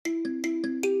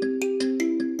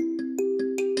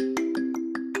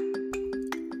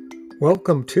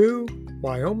Welcome to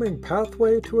Wyoming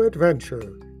Pathway to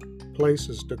Adventure,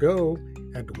 places to go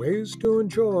and ways to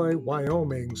enjoy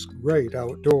Wyoming's great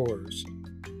outdoors.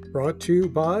 Brought to you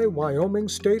by Wyoming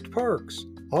State Parks,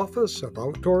 Office of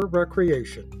Outdoor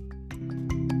Recreation.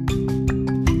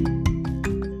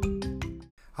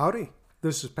 Howdy,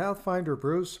 this is Pathfinder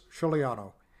Bruce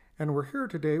Scigliano, and we're here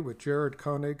today with Jared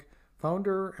Koenig,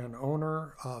 founder and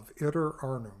owner of Iter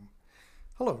Arnum.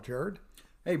 Hello, Jared.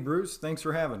 Hey, Bruce. Thanks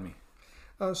for having me.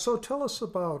 So tell us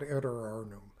about Iter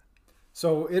Arnum.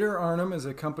 So Iter Arnum is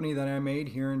a company that I made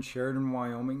here in Sheridan,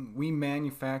 Wyoming. We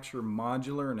manufacture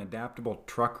modular and adaptable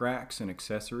truck racks and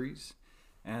accessories,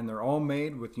 and they're all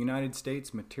made with United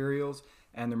States materials,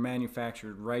 and they're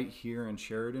manufactured right here in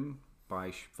Sheridan by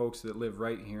folks that live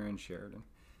right here in Sheridan.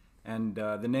 And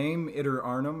the name Iter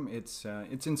Arnum,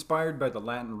 it's inspired by the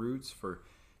Latin roots for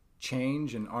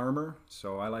change and armor.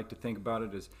 So I like to think about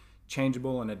it as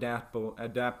changeable and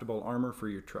adaptable armor for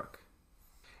your truck.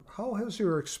 How has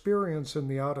your experience in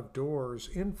the out-of-doors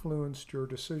influenced your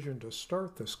decision to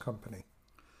start this company?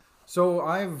 So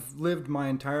I've lived my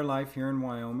entire life here in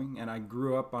Wyoming, and I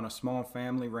grew up on a small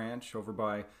family ranch over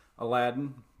by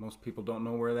Aladdin. Most people don't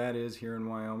know where that is here in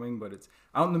Wyoming, but it's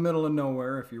out in the middle of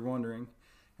nowhere if you're wondering.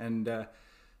 And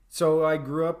so I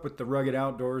grew up with the rugged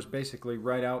outdoors, basically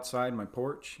right outside my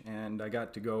porch, and I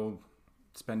got to go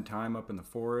spend time up in the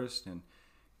forest and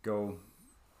go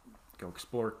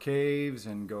explore caves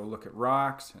and go look at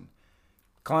rocks and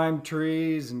climb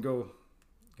trees and go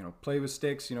play with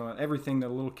sticks, everything that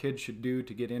a little kid should do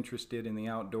to get interested in the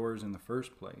outdoors in the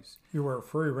first place. You were a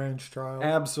free range child?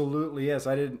 Absolutely, yes.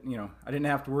 I didn't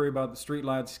have to worry about the street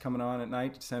lights coming on at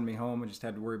night to send me home. I just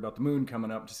had to worry about the moon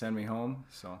coming up to send me home.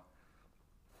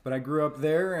 But I grew up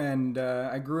there, and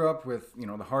I grew up with,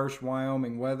 the harsh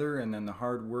Wyoming weather and then the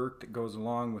hard work that goes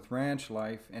along with ranch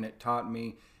life, and it taught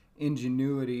me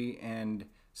ingenuity and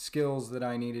skills that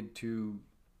I needed to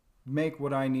make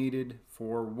what I needed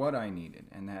for what I needed.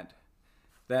 And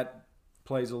that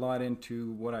plays a lot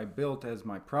into what I built as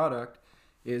my product,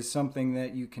 is something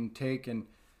that you can take and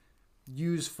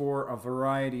use for a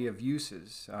variety of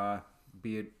uses,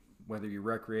 be it whether you're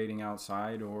recreating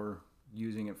outside or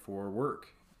using it for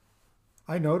work.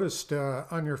 I noticed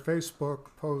on your Facebook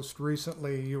post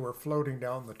recently you were floating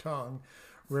down the Tongue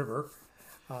River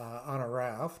on a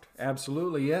raft.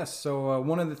 Absolutely, yes. So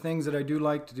one of the things that I do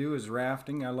like to do is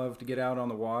rafting. I love to get out on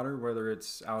the water, whether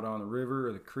it's out on the river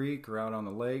or the creek or out on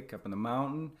the lake, up in the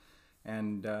mountain.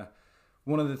 And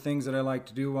one of the things that I like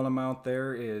to do while I'm out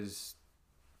there is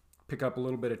pick up a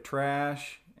little bit of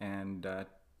trash and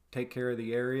take care of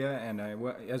the area, and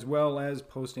as well as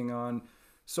posting on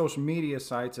social media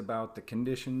sites about the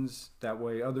conditions. That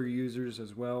way other users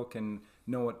as well can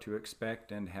know what to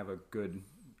expect and have a good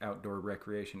outdoor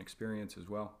recreation experience as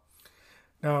well.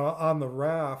 Now on the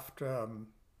raft,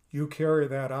 you carry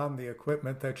that on the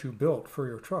equipment that you built for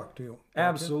your truck, do you?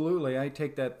 Absolutely. I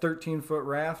take that 13-foot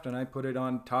raft and I put it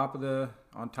on top of the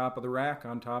rack,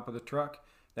 on top of the truck.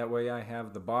 That way I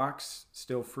have the box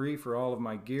still free for all of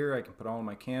my gear. I can put all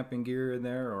my camping gear in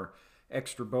there, or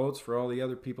extra boats for all the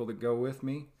other people that go with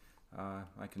me.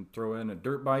 I can throw in a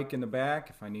dirt bike in the back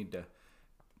if I need to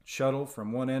shuttle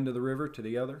from one end of the river to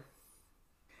the other.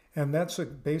 And that's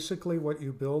basically what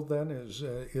you build then,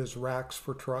 is racks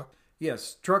for truck?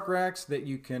 Yes, truck racks that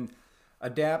you can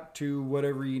adapt to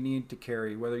whatever you need to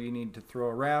carry, whether you need to throw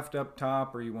a raft up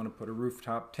top, or you want to put a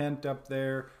rooftop tent up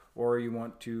there, or you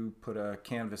want to put a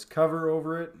canvas cover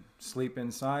over it, sleep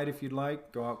inside if you'd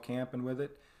like, go out camping with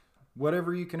it.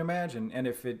 Whatever you can imagine. And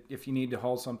if you need to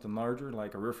haul something larger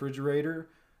like a refrigerator,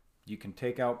 you can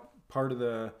take out part of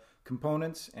the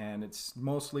components and it's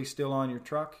mostly still on your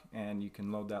truck, and you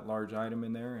can load that large item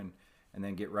in there and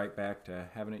then get right back to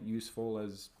having it useful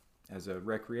as a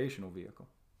recreational vehicle.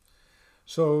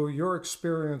 So your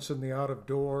experience in the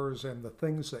out-of-doors and the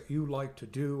things that you like to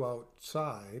do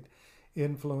outside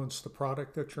influence the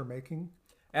product that you're making?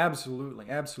 Absolutely,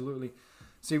 absolutely.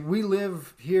 See, we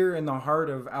live here in the heart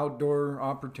of outdoor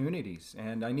opportunities,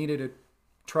 and I needed a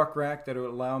truck rack that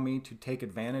would allow me to take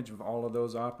advantage of all of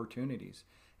those opportunities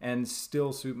and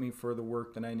still suit me for the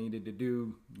work that I needed to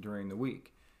do during the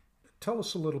week. Tell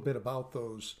us a little bit about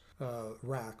those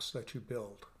racks that you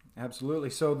build.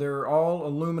 Absolutely. So they're all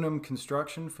aluminum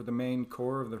construction for the main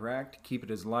core of the rack to keep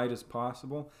it as light as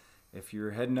possible. If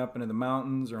you're heading up into the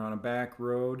mountains or on a back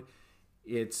road,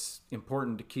 it's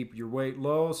important to keep your weight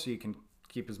low so you can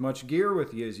keep as much gear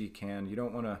with you as you can. You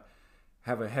don't want to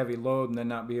have a heavy load and then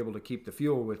not be able to keep the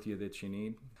fuel with you that you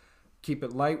need. Keep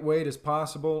it lightweight as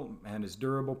possible and as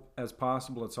durable as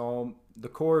possible. The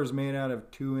core is made out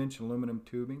of 2-inch aluminum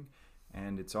tubing,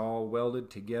 and it's all welded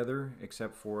together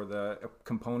except for the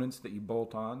components that you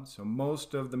bolt on. So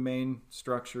most of the main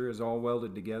structure is all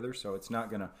welded together, so it's not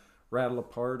going to rattle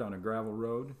apart on a gravel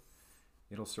road.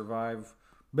 It'll survive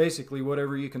basically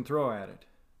whatever you can throw at it.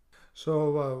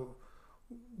 So,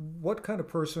 what kind of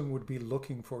person would be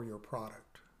looking for your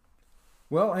product?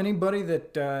 Well, anybody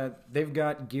that they've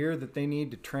got gear that they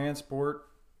need to transport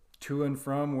to and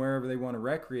from wherever they want to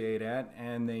recreate at,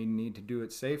 and they need to do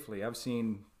it safely. I've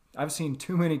seen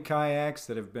too many kayaks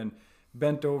that have been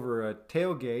bent over a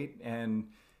tailgate, and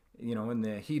in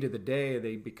the heat of the day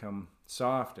they become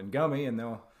soft and gummy, and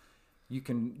you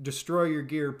can destroy your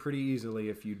gear pretty easily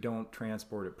if you don't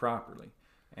transport it properly.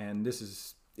 And this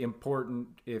is important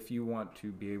if you want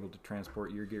to be able to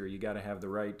transport your gear. You got to have the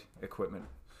right equipment.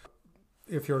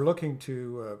 If you're looking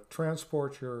to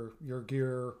transport your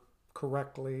gear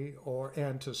correctly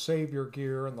and to save your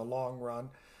gear in the long run,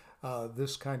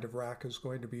 this kind of rack is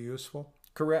going to be useful?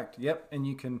 Correct. Yep. And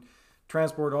you can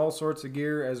transport all sorts of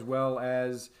gear, as well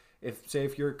as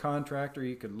if you're a contractor,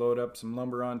 you could load up some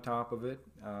lumber on top of it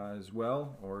as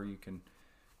well, or you can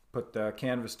put the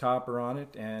canvas topper on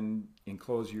it and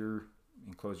enclose your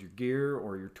gear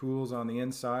or your tools on the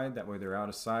inside. That way they're out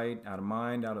of sight, out of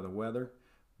mind, out of the weather.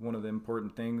 One of the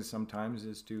important things sometimes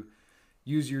is to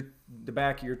use the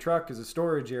back of your truck as a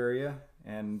storage area,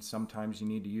 and sometimes you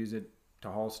need to use it to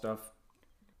haul stuff.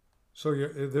 So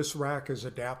this rack is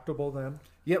adaptable then?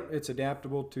 Yep, it's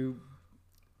adaptable to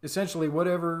essentially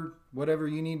whatever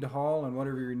you need to haul, and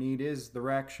whatever your need is, the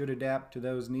rack should adapt to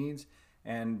those needs.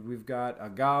 And we've got a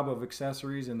gob of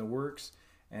accessories in the works,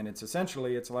 and it's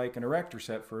like an erector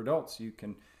set for adults. You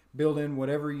can build in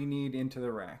whatever you need into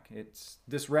the rack.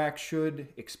 This rack should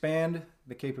expand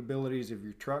the capabilities of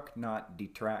your truck, not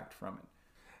detract from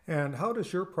it. And how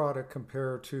does your product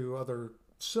compare to other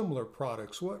similar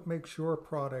products? What makes your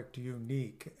product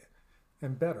unique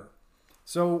and better?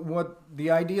 So what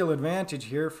the ideal advantage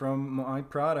here from my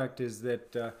product is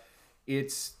that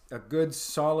it's a good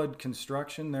solid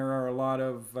construction. There are a lot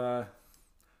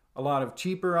of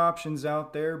cheaper options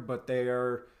out there, but they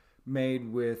are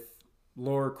made with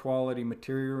lower quality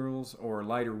materials or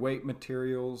lighter weight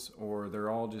materials, or they're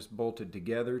all just bolted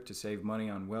together to save money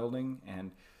on welding.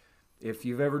 And if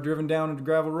you've ever driven down a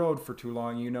gravel road for too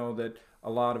long, you know that a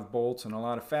lot of bolts and a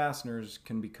lot of fasteners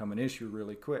can become an issue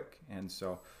really quick. And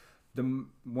so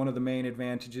one of the main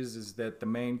advantages is that the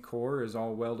main core is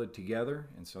all welded together,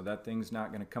 and so that thing's not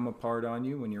going to come apart on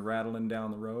you when you're rattling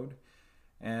down the road.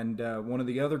 And one of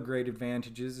the other great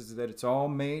advantages is that it's all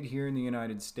made here in the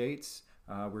United States.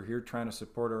 We're here trying to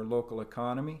support our local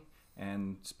economy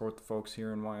and support the folks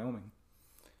here in Wyoming.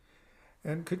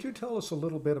 And could you tell us a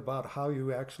little bit about how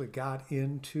you actually got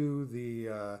into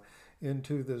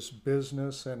this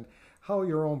business, and how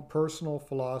your own personal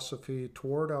philosophy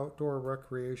toward outdoor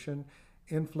recreation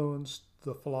influenced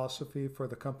the philosophy for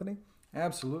the company?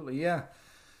 Absolutely, yeah.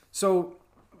 So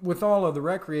with all of the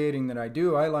recreating that I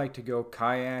do, I like to go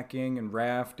kayaking and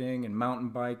rafting and mountain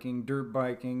biking, dirt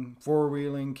biking,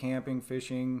 four-wheeling, camping,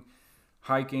 fishing,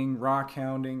 hiking, rock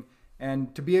hounding.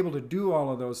 And to be able to do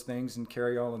all of those things and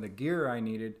carry all of the gear I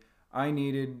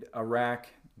needed a rack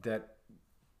that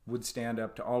would stand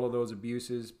up to all of those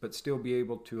abuses, but still be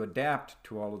able to adapt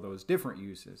to all of those different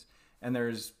uses. And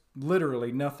there's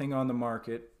literally nothing on the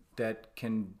market that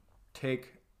can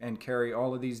take and carry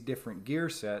all of these different gear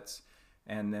sets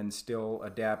and then still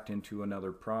adapt into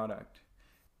another product.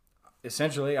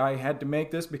 Essentially, I had to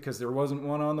make this because there wasn't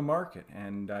one on the market,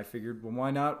 and I figured, well,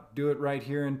 why not do it right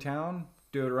here in town,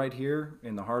 do it right here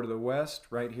in the heart of the West,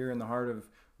 right here in the heart of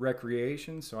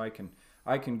recreation, so I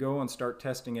can go and start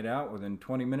testing it out within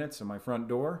 20 minutes of my front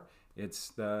door. It's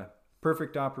the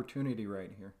perfect opportunity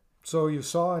right here. So you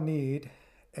saw a need,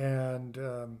 and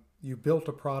you built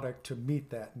a product to meet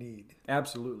that need.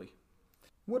 Absolutely.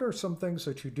 What are some things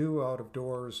that you do out of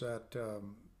doors that,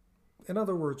 in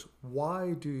other words,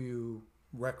 why do you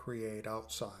recreate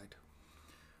outside?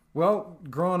 Well,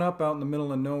 growing up out in the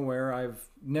middle of nowhere, I've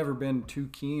never been too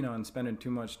keen on spending too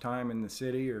much time in the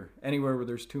city or anywhere where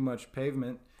there's too much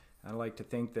pavement. I like to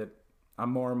think that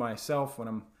I'm more myself when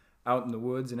I'm out in the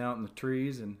woods and out in the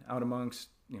trees and out amongst,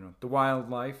 the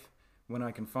wildlife when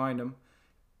I can find them.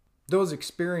 Those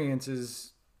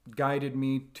experiences guided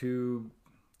me to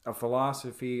a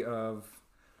philosophy of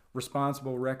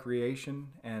responsible recreation,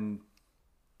 and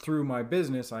through my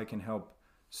business I can help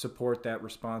support that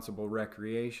responsible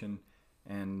recreation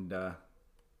and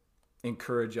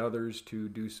encourage others to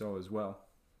do so as well.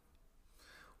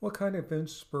 What kind of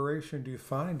inspiration do you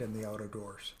find in the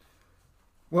outdoors?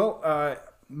 Well,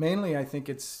 mainly I think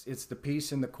it's the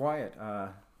peace and the quiet.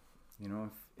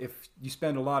 If you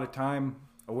spend a lot of time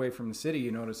away from the city,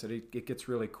 you notice that it gets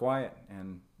really quiet,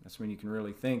 and that's when you can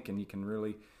really think and you can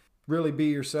really be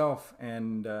yourself.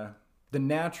 And the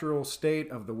natural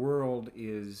state of the world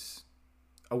is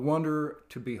a wonder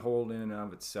to behold in and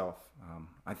of itself.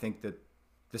 I think that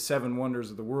the seven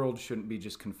wonders of the world shouldn't be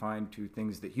just confined to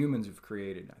things that humans have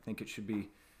created. I think we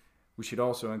should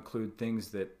also include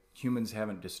things that humans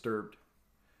haven't disturbed.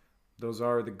 Those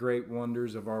are the great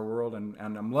wonders of our world, and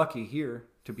I'm lucky here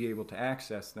to be able to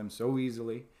access them so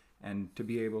easily and to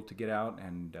be able to get out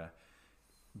and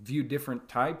view different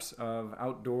types of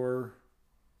outdoor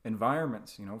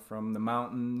environments, from the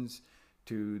mountains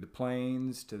to the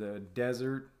plains to the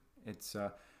desert. It's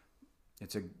a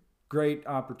great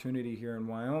opportunity here in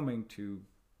Wyoming to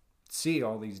see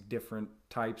all these different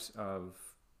types of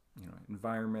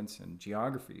environments and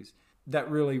geographies. That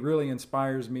really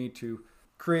inspires me to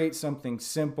create something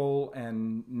simple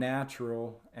and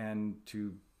natural and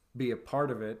to be a part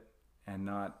of it and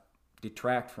not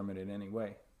detract from it in any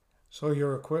way. So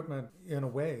your equipment, in a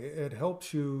way, it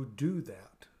helps you do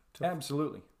that.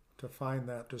 Absolutely. To find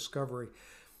that discovery.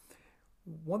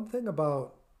 One thing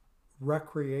about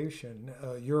recreation,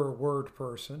 you're a word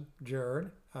person, Jared.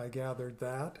 I gathered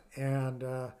that. And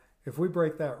if we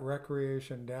break that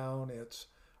recreation down, it's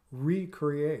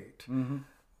recreate. Mm-hmm.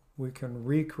 We can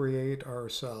recreate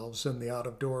ourselves in the out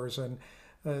of doors. And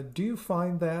do you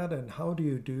find that, and how do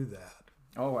you do that?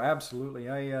 Oh, absolutely.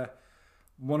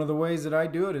 One of the ways that I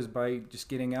do it is by just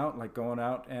getting out, like going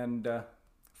out and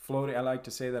floating. I like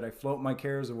to say that I float my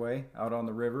cares away out on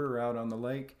the river or out on the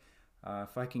lake.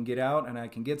 If I can get out and I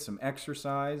can get some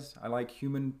exercise, I like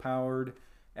human-powered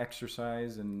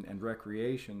exercise and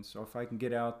recreation. So if I can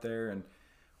get out there and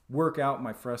work out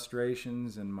my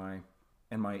frustrations and my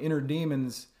inner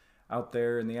demons out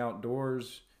there in the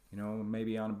outdoors,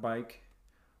 maybe on a bike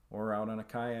or out on a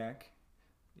kayak,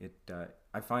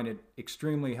 I find it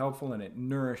extremely helpful, and it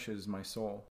nourishes my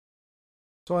soul.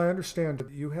 So I understand that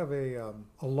you have a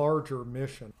larger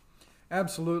mission.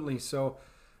 Absolutely. So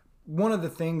one of the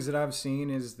things that I've seen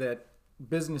is that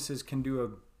businesses can do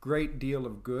a great deal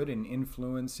of good in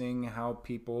influencing how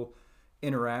people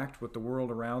interact with the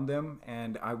world around them,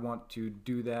 and I want to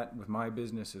do that with my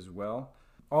business as well.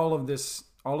 All of this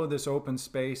open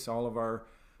space, all of our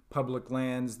public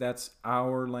lands, that's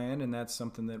our land, and that's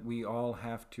something that we all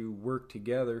have to work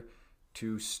together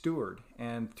to steward.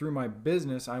 And through my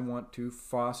business, I want to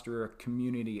foster a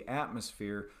community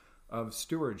atmosphere of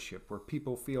stewardship where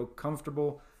people feel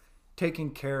comfortable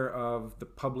taking care of the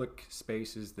public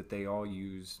spaces that they all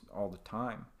use all the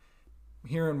time.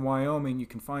 Here in Wyoming, you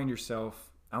can find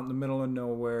yourself out in the middle of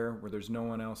nowhere where there's no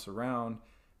one else around,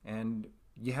 and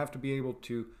you have to be able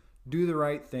to do the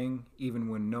right thing even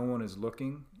when no one is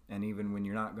looking, and even when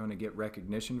you're not going to get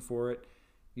recognition for it.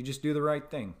 You just do the right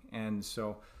thing. And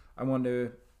so I want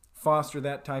to foster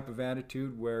that type of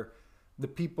attitude where the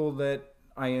people that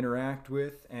I interact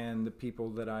with and the people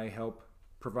that I help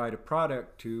provide a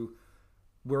product to,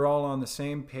 we're all on the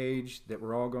same page, that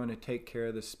we're all going to take care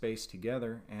of this space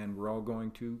together, and we're all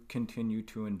going to continue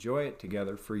to enjoy it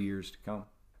together for years to come.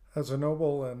 That's a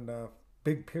noble and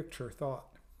big picture thought.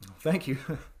 Thank you.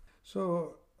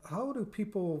 So how do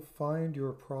people find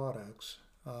your products?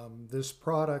 This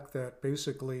product that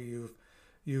basically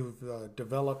you've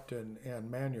developed and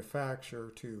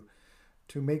manufactured to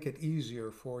make it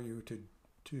easier for you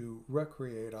to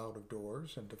recreate out of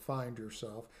doors and to find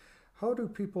yourself. How do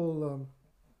people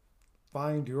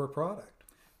find your product?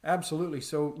 Absolutely.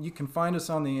 So you can find us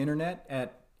on the internet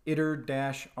at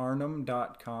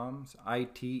iter-arnum.com,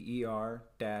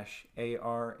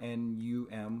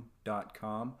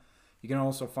 iter-arnum.com. You can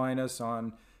also find us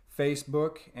on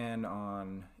Facebook and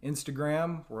on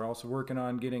Instagram. We're also working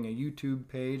on getting a YouTube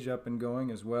page up and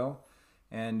going as well.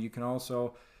 And you can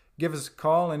also give us a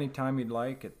call anytime you'd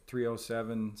like at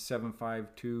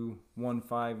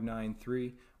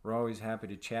 307-752-1593. We're always happy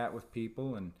to chat with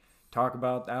people and talk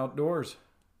about the outdoors.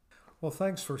 Well,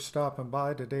 thanks for stopping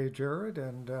by today, Jared,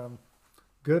 and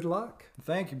good luck.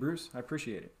 Thank you, Bruce. I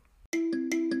appreciate it.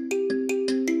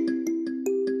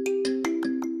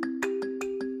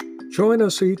 Join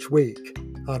us each week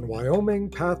on Wyoming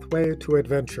Pathway to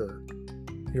Adventure.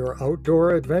 Your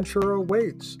outdoor adventure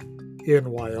awaits in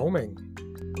Wyoming.